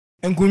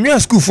Nkunwa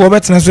school for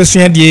betena so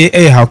sua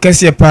de how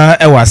kese pa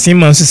e wa ASSIN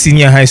MANSO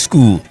senior high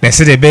school. Na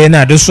se de be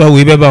na adeso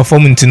we be ba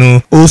form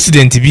ntino o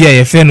student bi a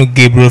ye fe no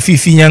Gabriel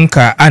Fifi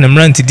Yanka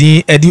anamrant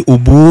din edi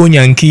OBOO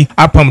YANKEE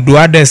apam do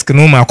DESKS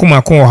no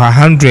makomako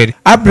 100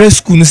 abre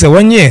school no se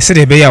wanye se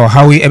de be ya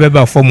hawe e be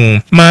ba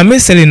form ma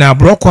mesele na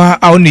brokwa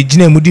a on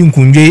gina mudi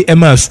nkunwe e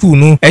ma school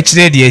no e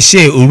kire de ye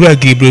share owura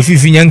Gabriel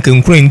Fifi Yanka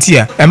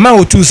nkrantia e ma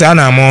otu sa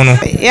na amon no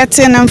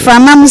yete na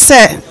mfama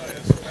se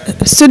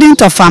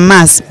student of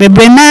farmers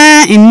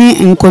bebrena ini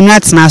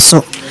nkonwat na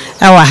so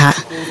ewa ha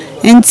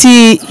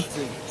nti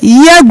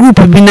year group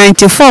be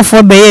 94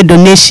 for be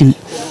donation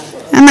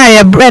ana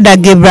ya brother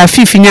Gabriel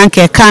Fifi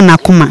Yanka ka na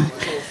kuma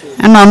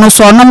ana no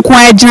so onom ko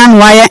agina no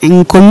ya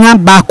nkonwa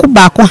baako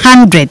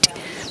 100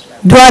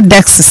 do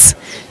DESKS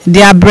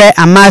dia bre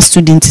ama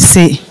student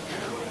say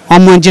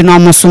omonje no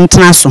omoso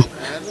ntena so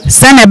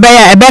sene be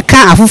ya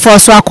ebeka afufo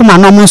so akoma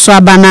no omoso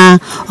abana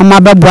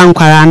omababua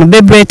nkwara no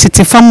bebre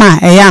tete fama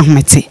eya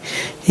ahmete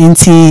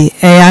nti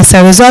as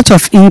a result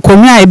of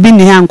inkomia ebi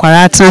ni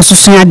ankwara tena so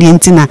so ade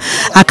ntina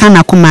aka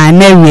na koma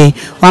na ewe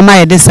wama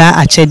yede sa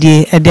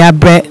achede ede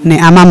abre ne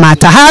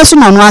amamata ha so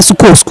no aso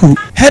school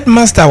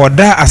headmaster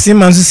wada ASSIN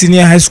MANSO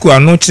senior high school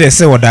ano kire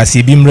se wada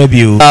se bi mra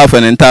bio for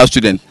an entire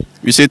student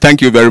we say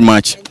thank you very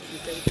much.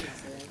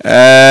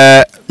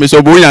 Mr.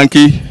 OBOO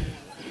YANKEE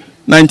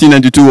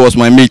 1992 was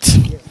my mate,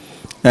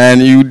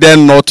 and you dare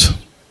not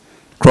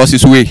cross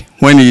his way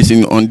when he is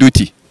on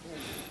duty.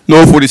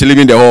 No food is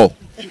leaving the hall.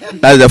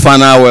 That's the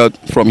final word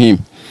from him.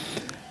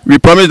 We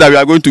promise that we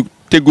are going to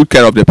take good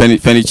care of the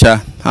furniture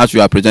as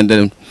we are presented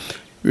them.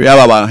 We have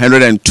about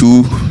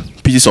 102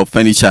 pieces of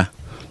furniture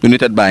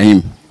donated by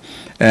him,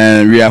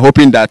 and we are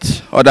hoping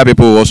that other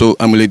people will also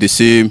emulate the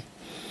same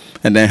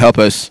and then help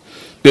us.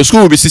 The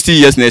school will be 60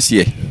 years next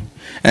year,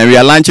 and we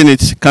are launching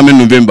it coming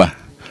November.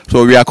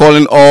 So we are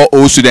calling all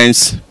old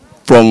students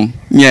from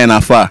near and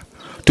afar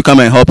to come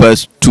and help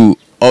us to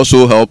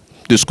also help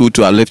the school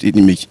to uplift its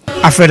image.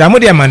 Afred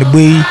Amodi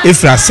Amanboy,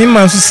 Efra ASSIN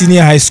MANSO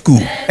senior high school,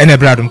 and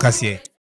Ebradum Kasiye.